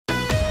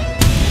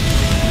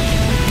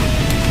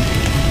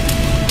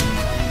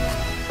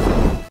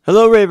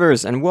Hello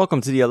ravers, and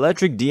welcome to the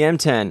Electric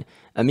DM10,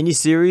 a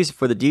mini-series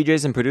for the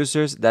DJs and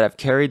producers that have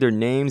carried their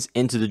names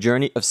into the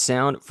journey of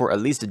sound for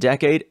at least a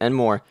decade and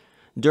more.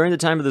 During the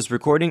time of this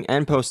recording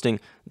and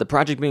posting, the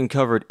project being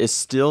covered is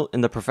still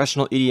in the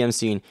professional EDM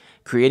scene,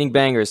 creating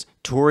bangers,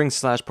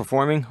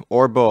 touring/performing,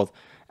 or both.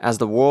 As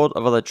the world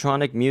of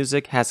electronic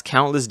music has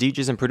countless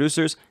DJs and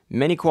producers,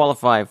 many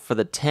qualify for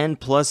the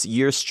 10+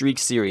 year streak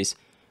series.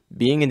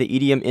 Being in the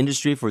EDM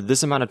industry for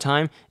this amount of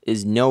time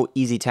is no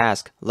easy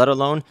task, let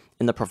alone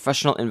in the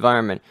professional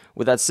environment.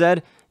 With that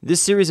said,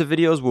 this series of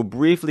videos will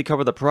briefly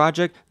cover the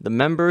project, the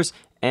members,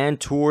 and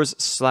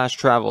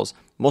tours/travels.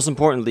 Most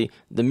importantly,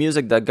 the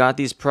music that got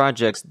these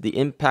projects the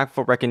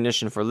impactful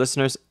recognition for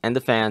listeners and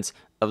the fans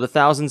of the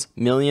thousands,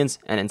 millions,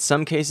 and in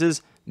some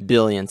cases,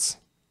 billions.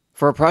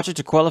 For a project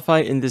to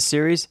qualify in this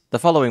series, the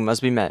following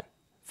must be met.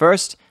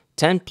 First,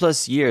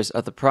 10+ years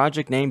of the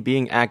project name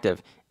being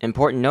active.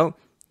 Important note,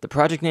 the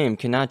project name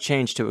cannot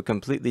change to a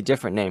completely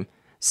different name.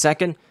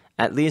 Second,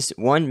 at least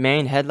one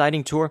main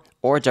headlining tour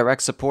or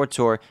direct support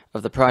tour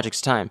of the project's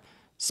time.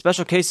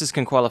 Special cases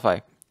can qualify.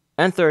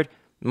 And third,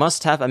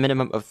 must have a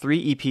minimum of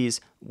 3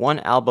 EPs, 1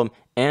 album,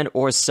 and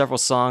or several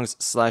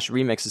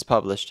songs/remixes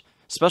published.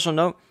 Special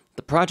note,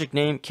 the project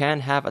name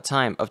can have a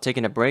time of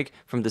taking a break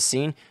from the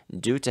scene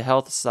due to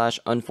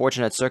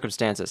health/unfortunate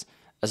circumstances,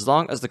 as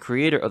long as the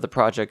creator of the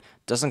project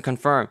doesn't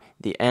confirm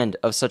the end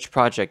of such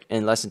project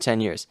in less than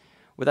 10 years.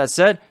 With that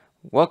said,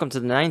 welcome to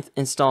the 9th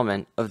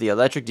installment of the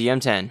Electric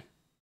DM10.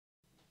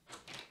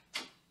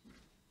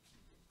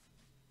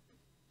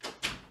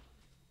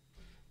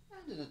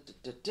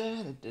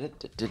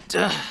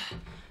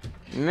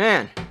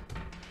 Man,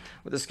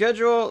 with a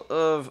schedule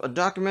of a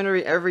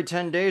documentary every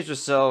 10 days or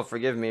so,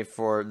 forgive me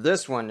for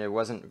this one, it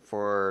wasn't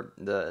for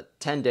the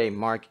 10-day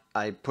mark,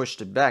 I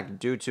pushed it back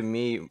due to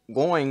me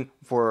going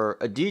for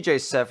a DJ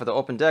set for the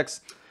Open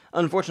Decks.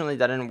 Unfortunately,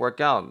 that didn't work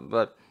out,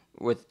 but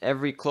with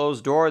every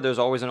closed door, there's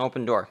always an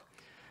open door.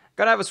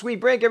 Gotta have a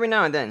sweet break every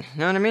now and then, you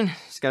know what I mean?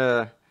 Just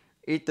gotta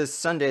eat this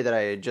sundae that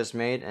I just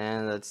made,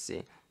 and let's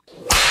see.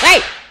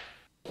 Hey!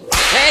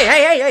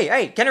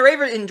 Hey! Can a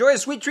raver enjoy a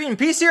sweet treat in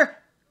peace here?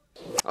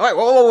 Alright,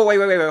 whoa, wait,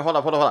 hold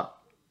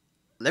up.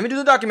 Let me do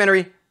the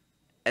documentary,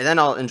 and then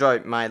I'll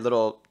enjoy my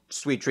little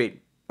sweet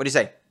treat. What do you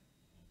say?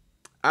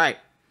 Alright,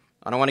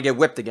 I don't want to get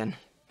whipped again.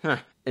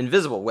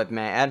 Invisible whip,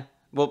 may I add.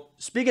 Well,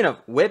 speaking of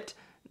whipped,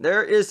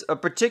 there is a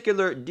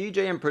particular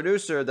DJ and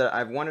producer that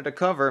I've wanted to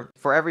cover.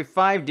 For every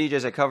 5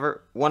 DJs I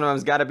cover, one of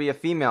them's got to be a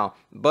female.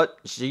 But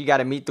she got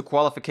to meet the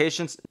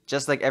qualifications,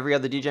 just like every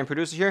other DJ and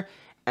producer here.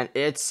 And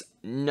it's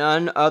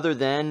none other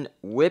than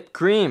Whipped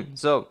Cream.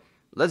 So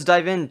let's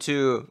dive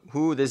into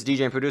who this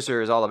DJ and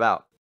producer is all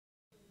about.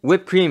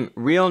 Whipped Cream,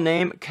 real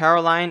name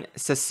Caroline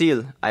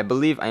Cécile, I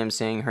believe I am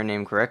saying her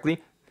name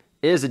correctly,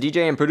 is a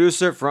DJ and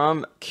producer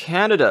from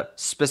Canada,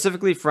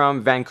 specifically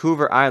from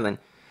Vancouver Island.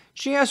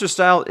 She has her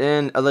style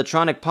in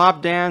electronic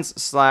pop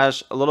dance / a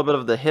little bit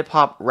of the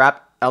hip-hop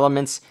rap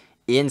elements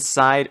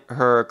inside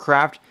her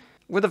craft,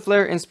 with a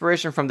flair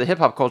inspiration from the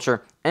hip-hop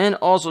culture, and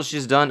also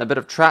she's done a bit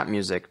of trap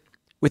music.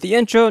 With the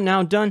intro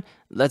now done,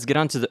 let's get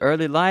on to the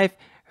early life,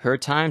 her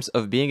times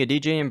of being a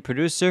DJ and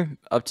producer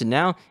up to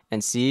now,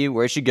 and see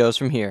where she goes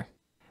from here.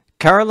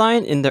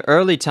 Caroline, in the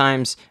early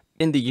times,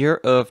 in the year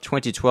of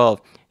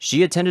 2012,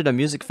 she attended a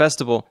music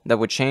festival that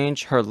would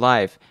change her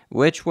life,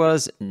 which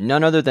was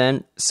none other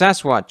than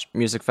Sasquatch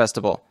Music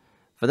Festival.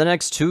 For the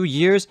next 2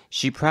 years,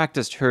 she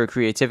practiced her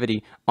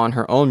creativity on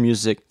her own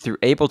music through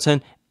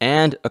Ableton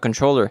and a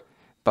controller.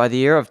 By the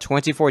year of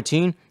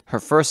 2014, her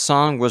first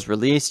song was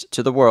released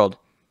to the world.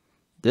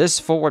 This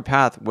forward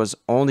path was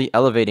only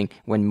elevating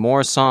when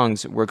more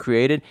songs were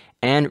created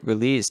and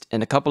released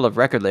in a couple of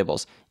record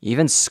labels.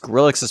 Even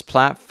Skrillex's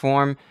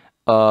platform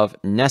of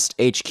Nest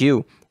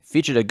HQ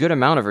featured a good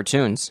amount of her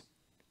tunes.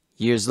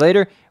 Years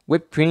later,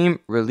 Whipped Cream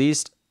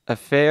released a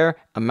fair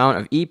amount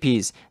of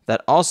EPs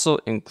that also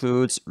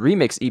includes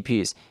remix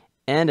EPs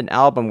and an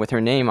album with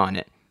her name on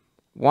it.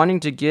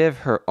 Wanting to give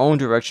her own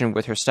direction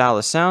with her style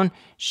of sound,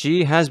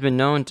 she has been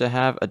known to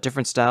have a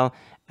different style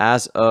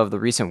as of the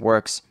recent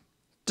works.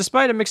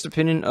 Despite a mixed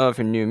opinion of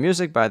her new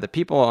music by the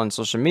people on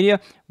social media,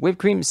 Whipped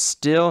Cream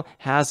still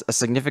has a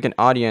significant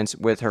audience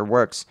with her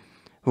works.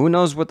 Who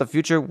knows what the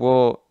future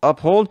will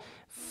uphold,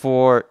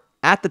 for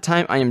at the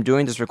time I am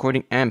doing this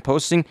recording and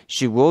posting,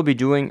 she will be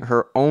doing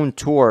her own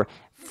tour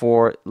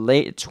for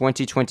late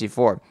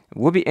 2024.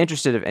 We'll be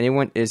interested if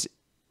anyone is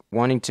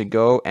wanting to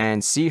go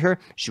and see her.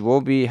 She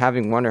will be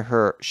having one of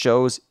her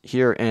shows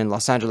here in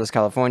Los Angeles,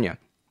 California.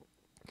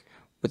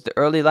 With the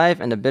early life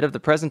and a bit of the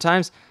present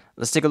times,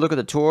 let's take a look at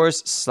the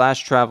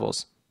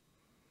tours/travels.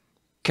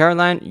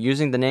 Caroline,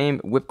 using the name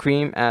Whipped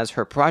Cream as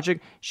her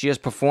project, she has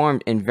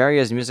performed in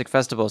various music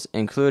festivals,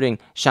 including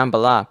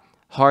Shambhala,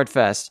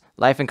 Hardfest,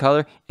 Life in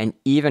Color, and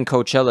even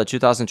Coachella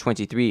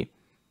 2023.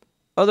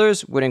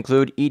 Others would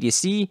include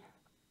EDC,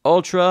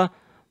 Ultra,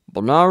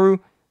 Bonnaroo,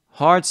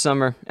 Hard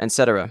Summer,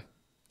 etc.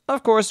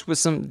 Of course, with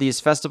some of these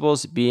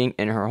festivals being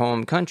in her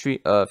home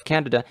country of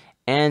Canada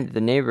and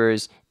the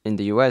neighbors in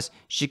the US,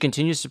 she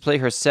continues to play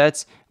her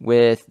sets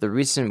with the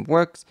recent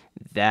works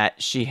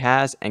that she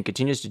has and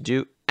continues to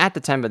do at the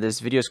time of this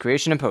video's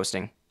creation and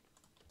posting.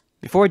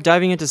 Before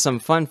diving into some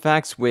fun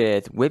facts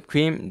with whipped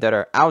cream that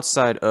are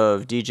outside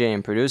of DJ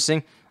and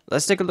producing,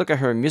 let's take a look at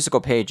her musical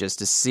pages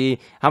to see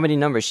how many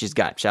numbers she's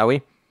got, shall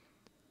we?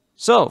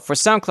 So, for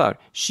SoundCloud,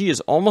 she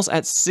is almost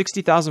at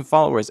 60,000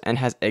 followers and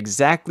has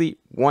exactly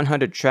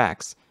 100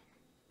 tracks,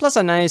 plus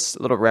a nice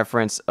little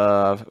reference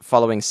of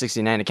following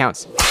 69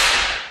 accounts.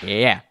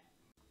 Yeah.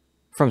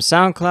 From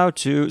SoundCloud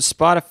to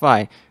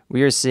Spotify,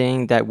 we are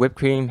seeing that whipped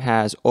cream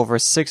has over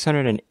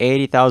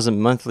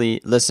 680,000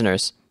 monthly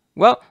listeners.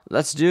 Well,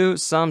 let's do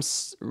some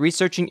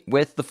researching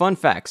with the fun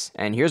facts,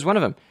 and here's one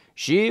of them.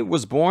 She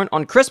was born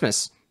on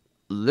Christmas,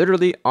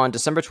 literally on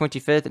December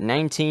 25th,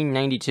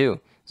 1992.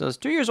 So it's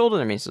 2 years older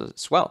than me, so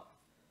it's swell.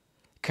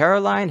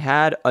 Caroline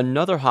had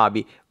another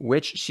hobby,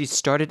 which she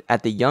started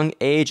at the young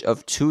age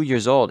of 2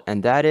 years old,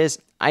 and that is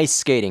ice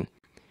skating.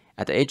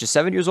 At the age of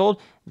 7 years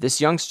old,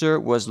 this youngster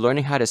was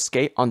learning how to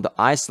skate on the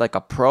ice like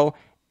a pro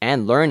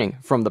and learning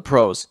from the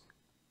pros,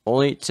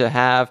 only to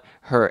have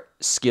her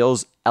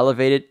skills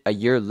elevated a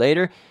year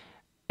later,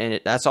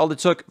 and that's all it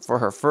took for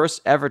her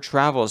first ever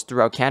travels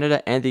throughout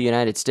Canada and the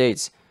United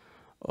States.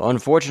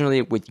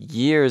 Unfortunately, with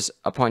years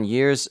upon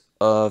years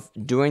of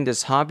doing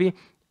this hobby,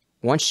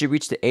 once she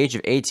reached the age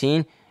of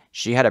 18,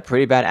 she had a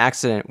pretty bad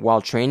accident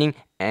while training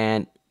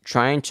and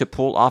trying to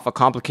pull off a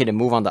complicated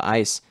move on the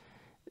ice,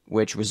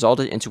 which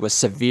resulted into a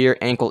severe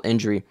ankle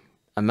injury.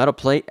 A metal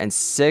plate and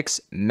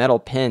 6 metal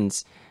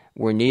pins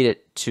were needed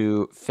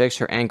to fix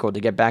her ankle to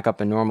get back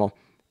up and normal.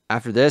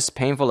 After this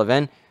painful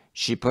event,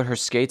 she put her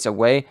skates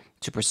away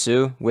to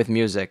pursue with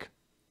music.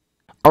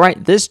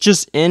 Alright, this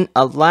just in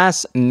a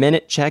last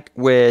minute check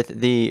with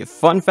the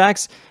fun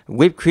facts.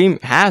 Whipped cream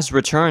has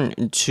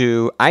returned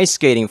to ice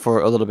skating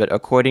for a little bit,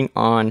 according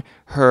on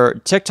her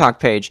TikTok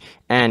page.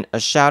 And a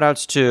shout out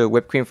to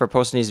whipped cream for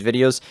posting these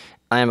videos.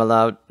 I am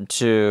allowed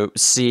to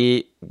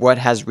see what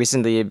has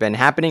recently been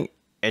happening.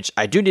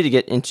 I do need to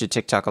get into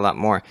TikTok a lot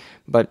more,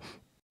 but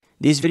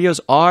these videos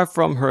are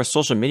from her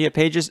social media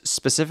pages,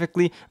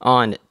 specifically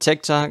on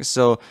TikTok,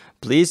 so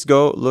please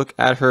go look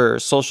at her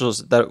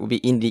socials that will be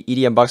in the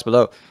EDM box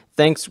below.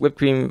 Thanks, Whipped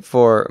Cream,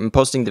 for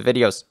posting the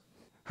videos.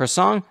 Her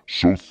song,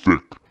 So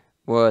Thick,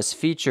 was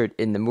featured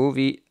in the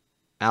movie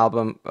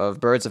album of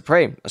Birds of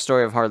Prey, a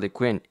story of Harley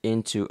Quinn,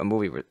 into a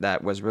movie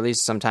that was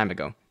released some time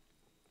ago.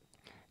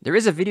 There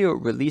is a video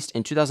released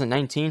in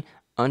 2019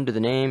 under the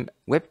name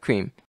Whipped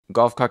Cream,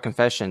 Golf Cart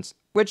Confessions,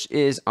 which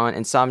is on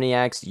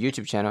Insomniac's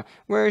YouTube channel,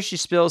 where she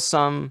spills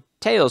some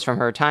tales from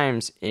her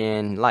times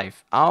in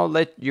life. I'll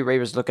let you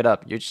ravers look it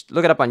up. You just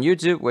look it up on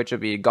YouTube, which will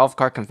be Golf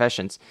Cart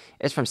Confessions.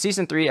 It's from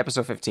Season 3,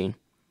 Episode 15.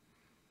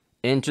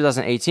 In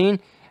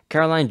 2018,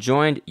 Caroline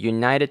joined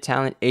United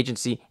Talent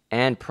Agency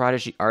and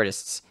Prodigy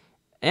Artists,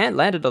 and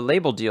landed a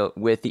label deal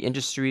with the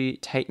industry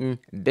titan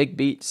Big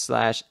Beat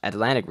 /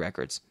 Atlantic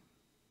Records.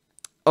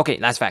 Okay,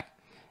 last fact.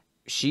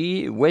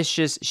 She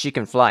wishes she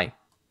can fly.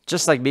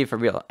 Just like me, for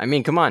real. I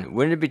mean, come on.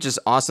 Wouldn't it be just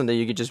awesome that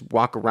you could just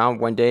walk around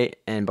one day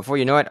and before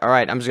you know it, all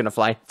right, I'm just going to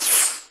fly.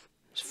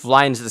 Just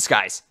fly into the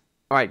skies.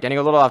 All right, getting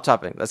a little off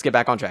topic. Let's get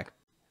back on track.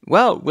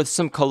 Well, with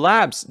some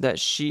collabs that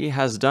she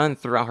has done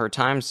throughout her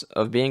times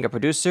of being a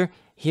producer,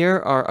 here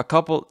are a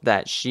couple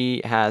that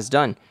she has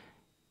done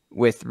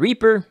with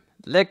Reaper,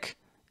 Lick,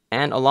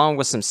 and along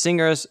with some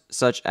singers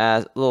such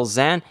as Lil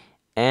Xan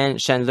and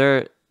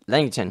Chandler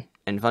Langton.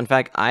 And fun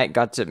fact, I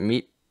got to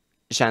meet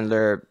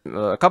Chandler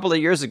a couple of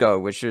years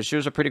ago, she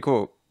was a pretty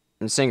cool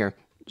singer.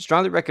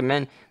 Strongly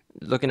recommend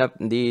looking up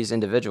these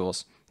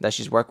individuals that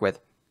she's worked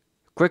with.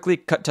 Quickly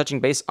touching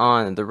base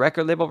on the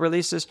record label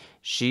releases,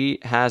 she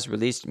has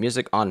released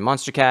music on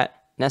Monster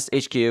Cat, Nest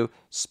HQ,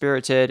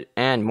 Spirited,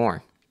 and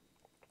more.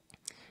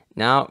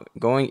 Now,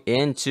 going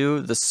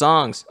into the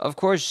songs. Of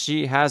course,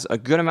 she has a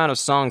good amount of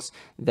songs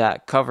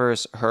that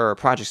covers her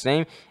project's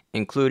name,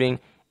 including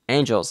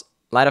Angels,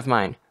 Light of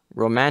Mine,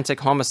 Romantic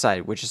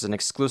Homicide, which is an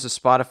exclusive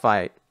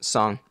Spotify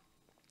song,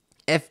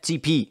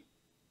 FTP.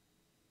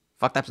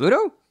 Fuck that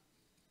Pluto?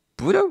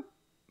 Pluto?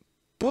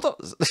 Pluto?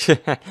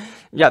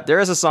 Yeah, there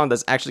is a song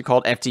that's actually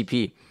called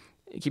FTP.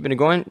 Keeping it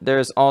going,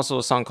 there's also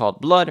a song called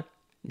Blood,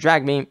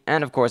 Drag Me,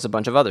 and of course a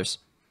bunch of others.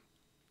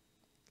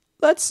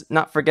 Let's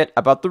not forget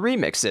about the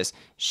remixes.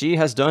 She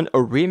has done a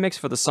remix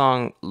for the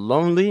song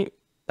Lonely,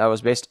 that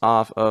was based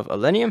off of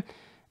Millennium,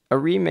 a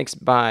remix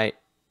by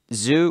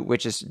Zoo,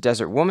 which is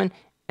Desert Woman,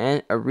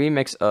 and a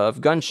remix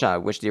of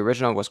Gunshot, which the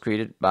original was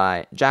created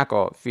by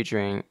Jackal,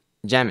 featuring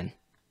Jamin.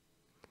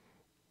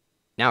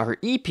 Now, her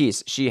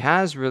EPs, she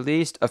has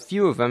released a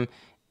few of them.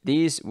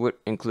 These would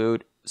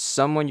include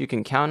Someone You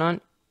Can Count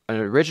On, an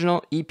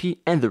original EP,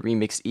 and the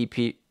remix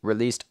EP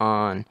released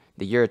on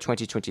the year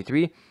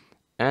 2023.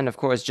 And of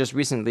course, just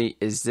recently,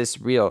 Is This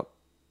Real,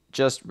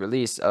 just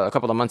released a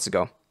couple of months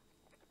ago.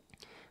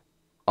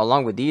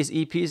 Along with these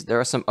EPs, there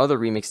are some other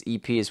remix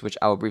EPs which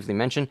I will briefly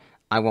mention.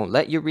 I Won't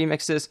Let You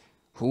remixes,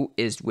 Who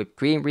Is Whipped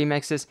Cream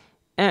remixes,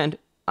 and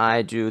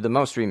I do the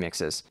most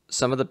remixes.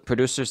 Some of the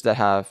producers that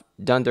have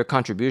done their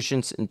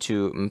contributions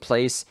to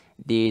place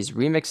these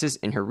remixes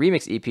in her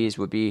remix EPs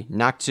would be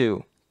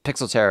Knock2,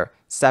 Pixel Terror,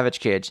 Savage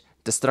Cage,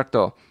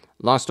 Destructo,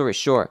 Long Story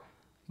Short,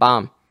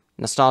 Bomb,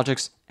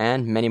 Nostalgics,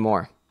 and many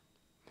more.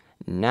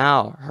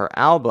 Now, her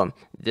album.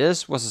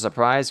 This was a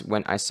surprise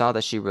when I saw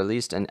that she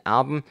released an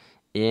album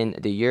in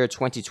the year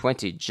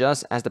 2020,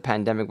 just as the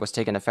pandemic was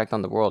taking effect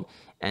on the world,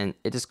 and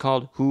it is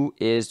called Who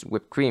is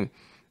Whipped Cream.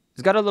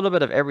 It's got a little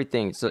bit of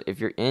everything, so if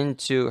you're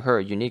into her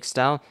unique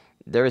style,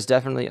 there is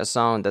definitely a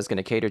song that's going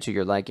to cater to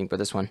your liking for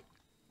this one.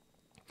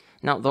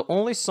 Now, the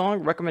only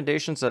song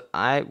recommendations that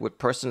I would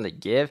personally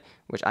give,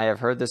 which I have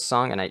heard this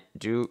song and I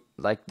do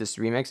like this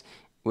remix,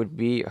 would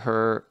be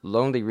her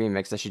Lonely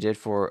remix that she did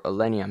for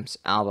Illenium's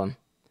album.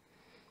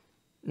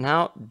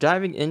 Now,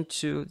 diving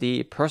into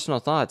the personal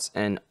thoughts,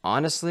 and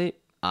honestly,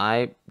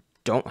 I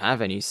don't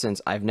have any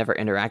since I've never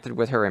interacted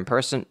with her in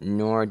person,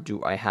 nor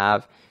do I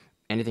have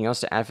anything else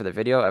to add for the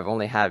video. I've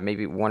only had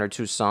maybe 1 or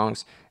 2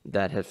 songs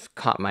that have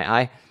caught my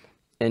eye.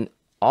 In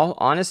all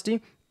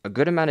honesty, a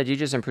good amount of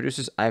DJs and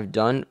producers I've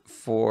done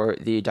for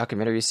the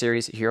documentary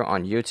series here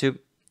on YouTube,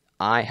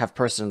 I have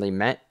personally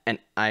met, and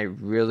I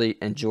really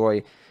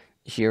enjoy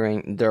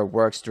hearing their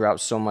works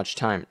throughout so much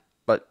time.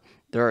 But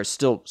there are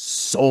still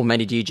so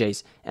many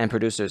DJs and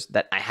producers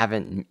that I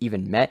haven't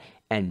even met,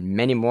 and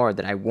many more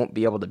that I won't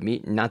be able to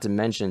meet, not to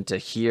mention to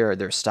hear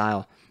their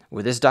style.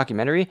 With this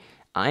documentary,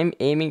 I'm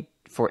aiming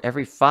for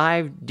every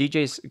 5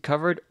 DJs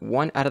covered,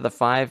 1 out of the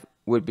 5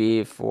 would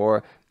be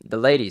for the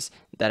ladies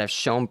that have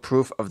shown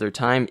proof of their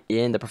time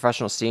in the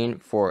professional scene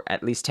for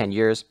at least 10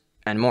 years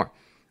and more.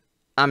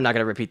 I'm not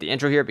going to repeat the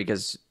intro here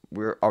because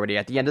we're already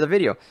at the end of the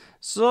video.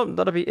 So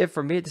that'll be it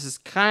for me. This is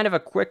kind of a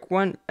quick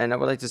one, and I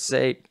would like to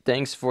say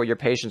thanks for your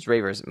patience,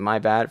 ravers. My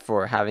bad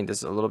for having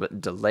this a little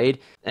bit delayed,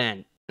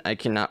 and I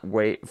cannot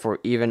wait for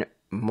even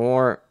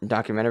more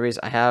documentaries.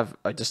 I have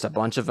just a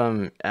bunch of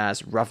them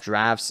as rough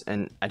drafts,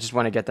 and I just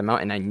want to get them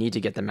out, and I need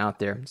to get them out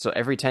there. So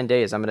every 10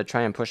 days, I'm going to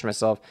try and push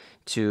myself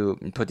to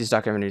put these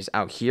documentaries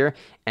out here.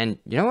 And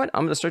you know what?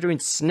 I'm going to start doing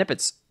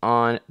snippets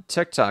on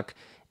TikTok.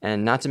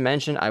 And not to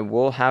mention, I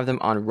will have them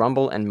on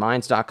Rumble and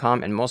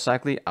Minds.com, and most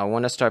likely, I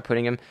want to start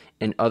putting them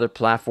in other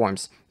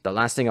platforms. The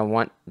last thing I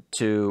want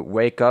to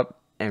wake up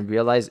and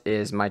realize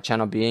is my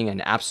channel being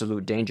in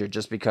absolute danger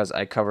just because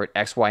I covered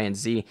X, Y, and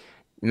Z,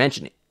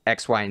 mentioning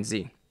X, Y, and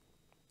Z.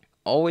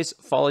 Always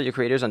follow your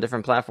creators on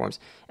different platforms.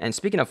 And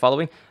speaking of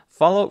following,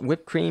 follow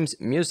Whipped Cream's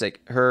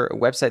music. Her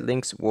website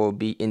links will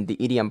be in the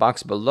EDM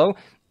box below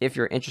if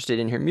you're interested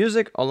in her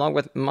music, along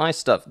with my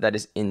stuff that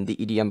is in the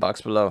EDM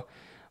box below.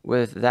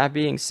 With that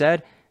being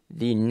said,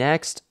 the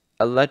next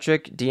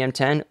electric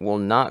DM10 will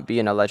not be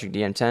an electric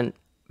DM10,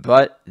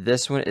 but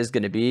this one is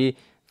going to be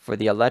for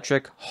the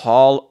Electric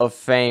Hall of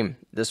Fame.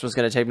 This was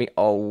going to take me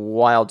a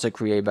while to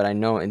create, but I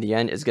know in the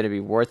end it's going to be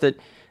worth it.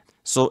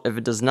 So if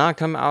it does not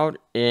come out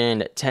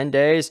in 10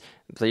 days,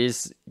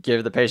 please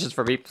give the patience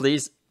for me,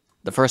 please.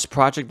 The first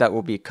project that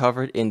will be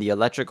covered in the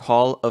Electric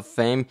Hall of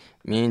Fame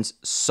means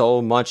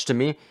so much to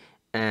me,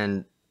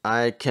 and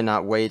I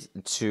cannot wait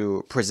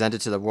to present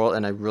it to the world,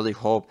 and I really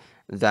hope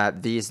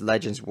that these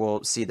legends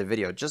will see the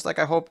video. Just like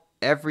I hope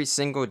every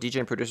single DJ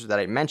and producer that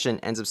I mention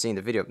ends up seeing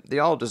the video. They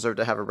all deserve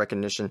to have a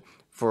recognition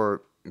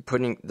for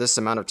putting this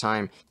amount of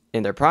time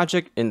in their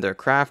project, in their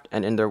craft,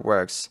 and in their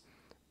works.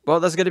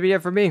 Well, that's going to be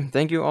it for me.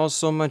 Thank you all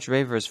so much,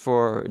 ravers,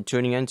 for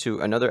tuning in to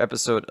another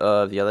episode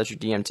of the Electric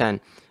DM10.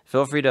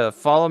 Feel free to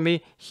follow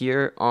me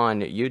here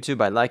on YouTube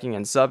by liking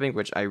and subbing,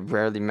 which I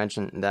rarely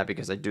mention that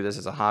because I do this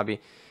as a hobby.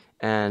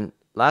 And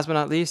last but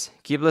not least,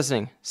 keep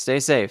listening, stay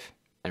safe,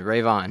 and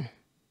rave on.